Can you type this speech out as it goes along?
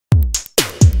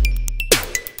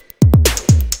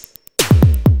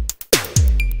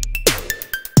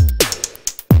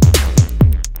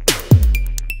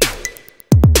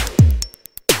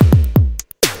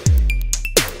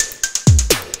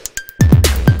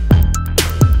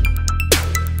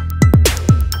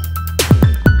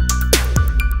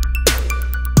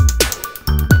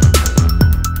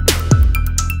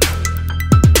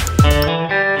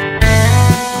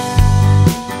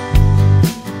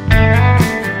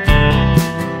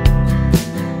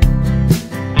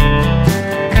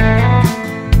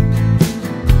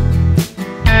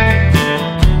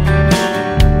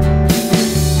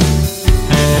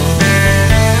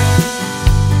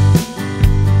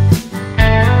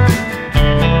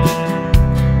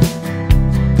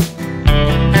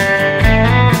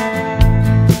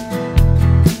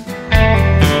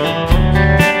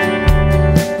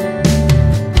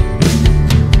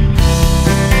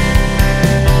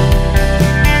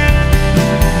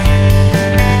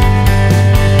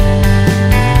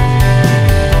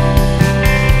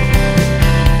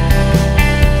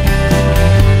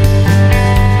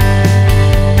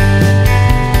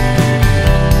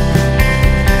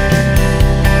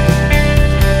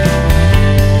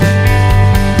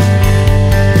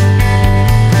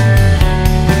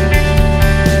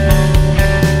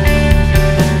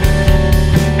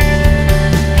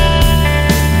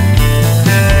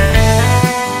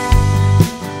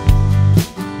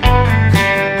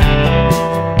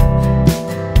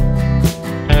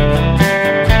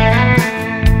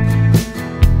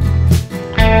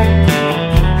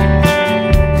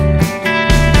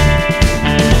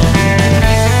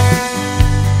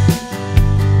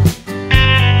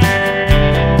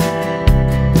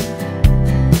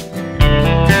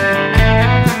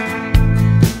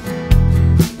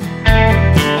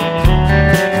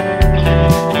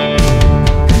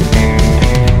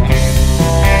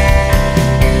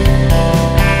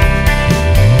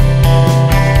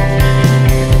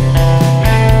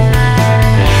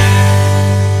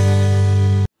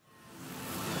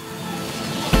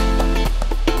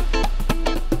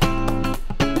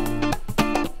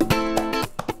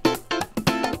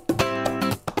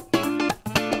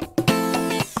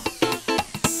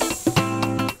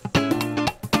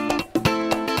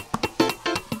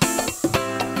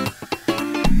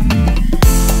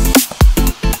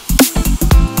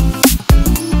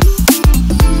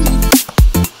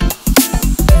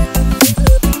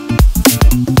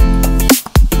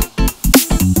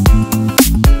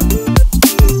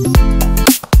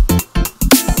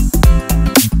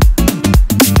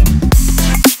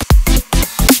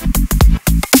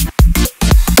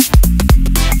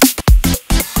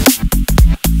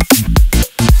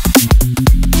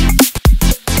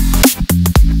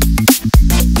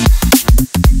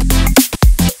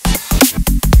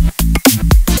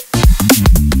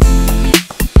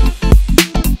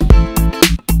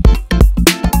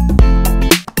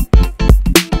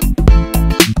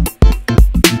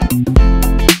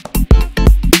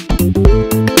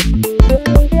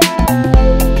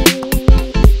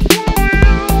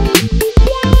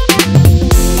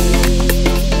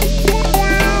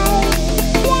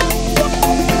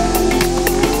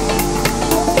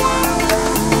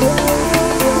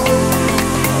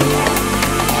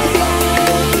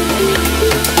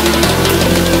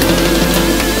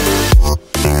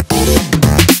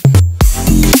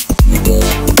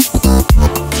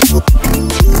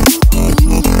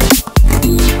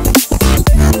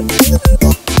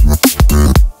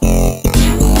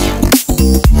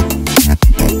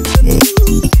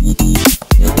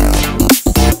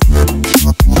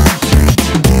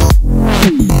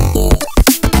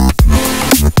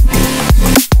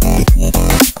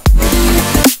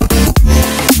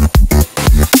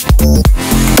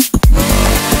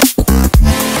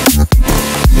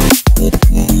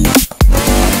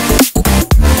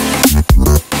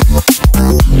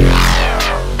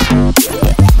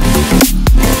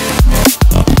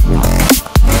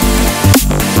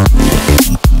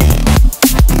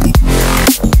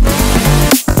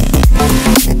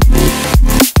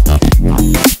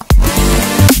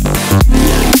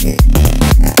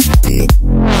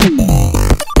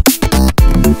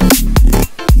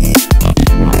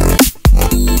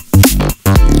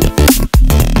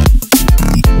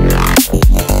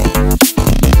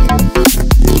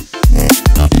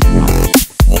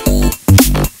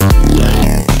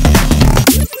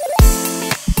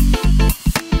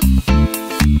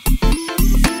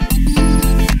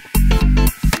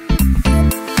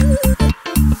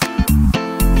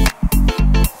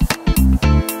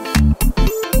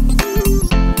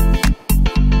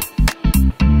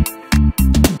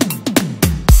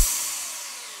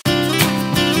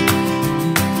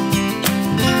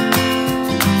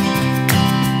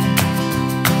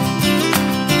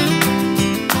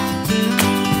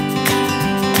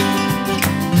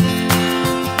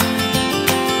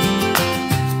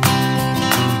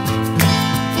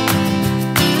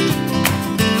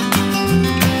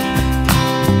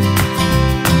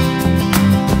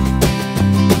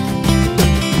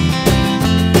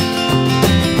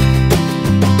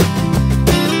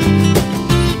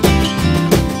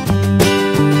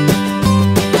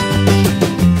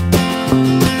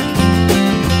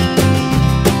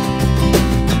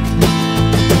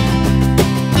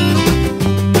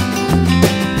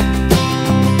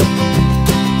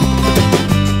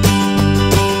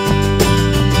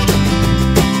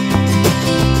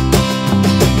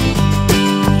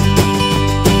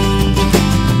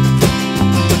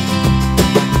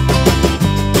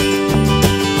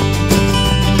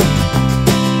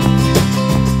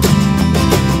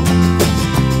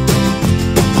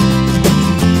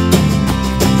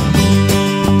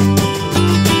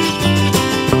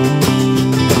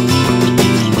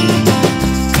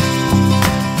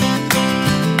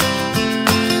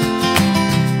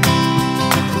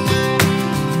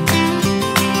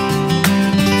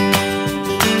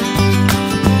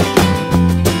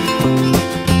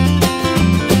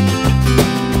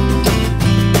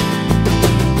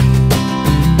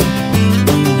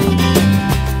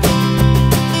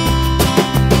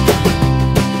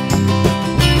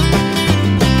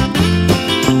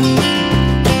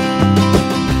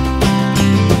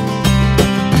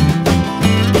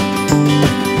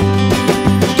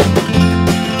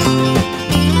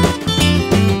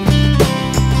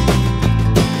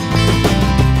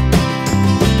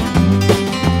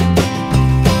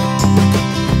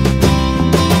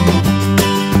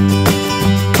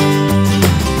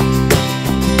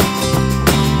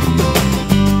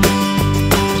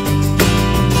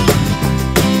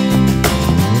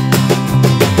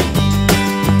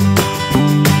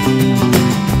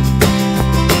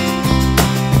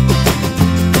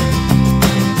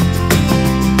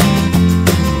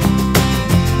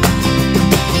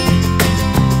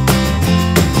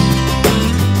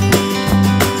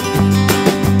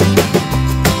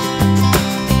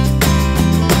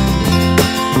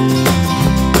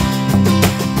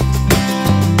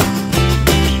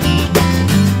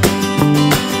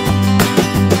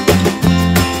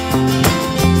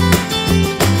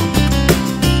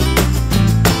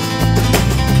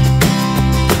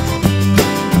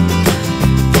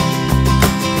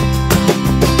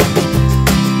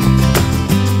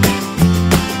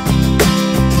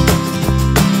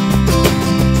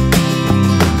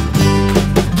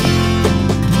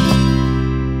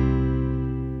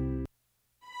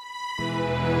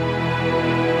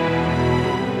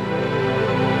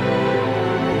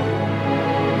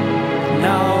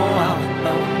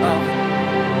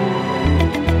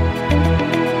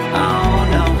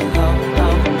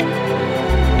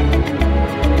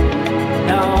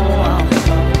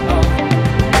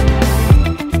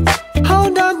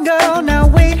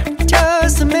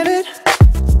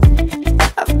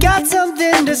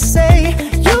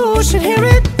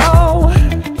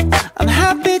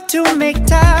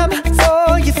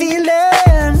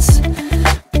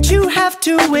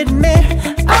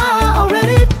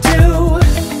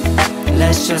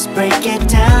just break it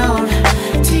down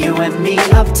to you and me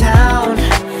uptown,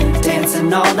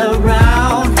 dancing all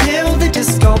around till the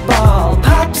disco ball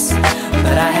pops.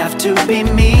 But I have to be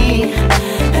me,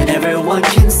 and everyone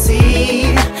can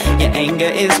see your anger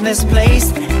is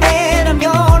misplaced. And I'm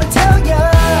gonna tell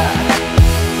ya,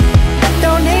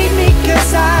 don't hate me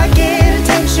 'cause I get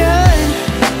attention.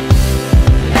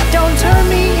 Don't turn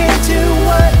me into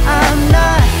what I'm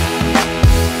not.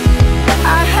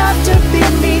 I have to be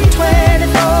me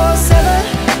 24/7,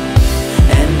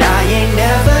 and I ain't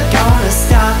never gonna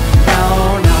stop. No,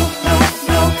 no, no,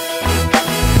 no.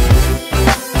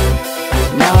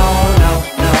 No, no,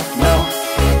 no, no.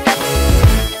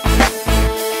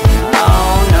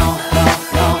 Oh, no, no,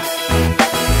 no.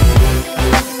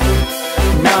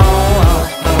 No, oh,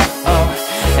 oh, oh.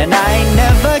 And I ain't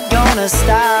never gonna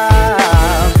stop.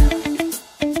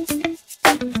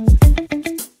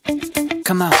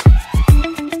 Come on,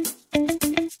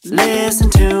 listen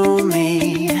to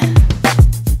me.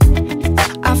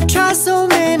 I've tried so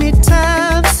many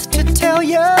times to tell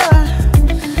you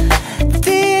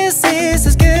this is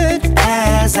as good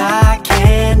as I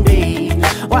can be.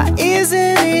 Why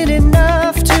isn't it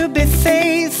enough to be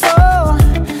faithful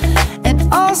and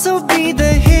also be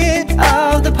the hit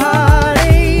of the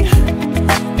party?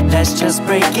 Let's just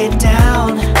break it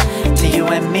down to you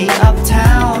and me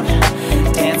uptown,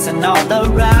 dancing all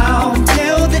around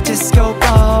till the disco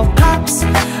ball pops.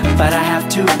 But I have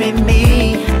to be me,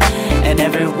 and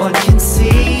everyone can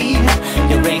see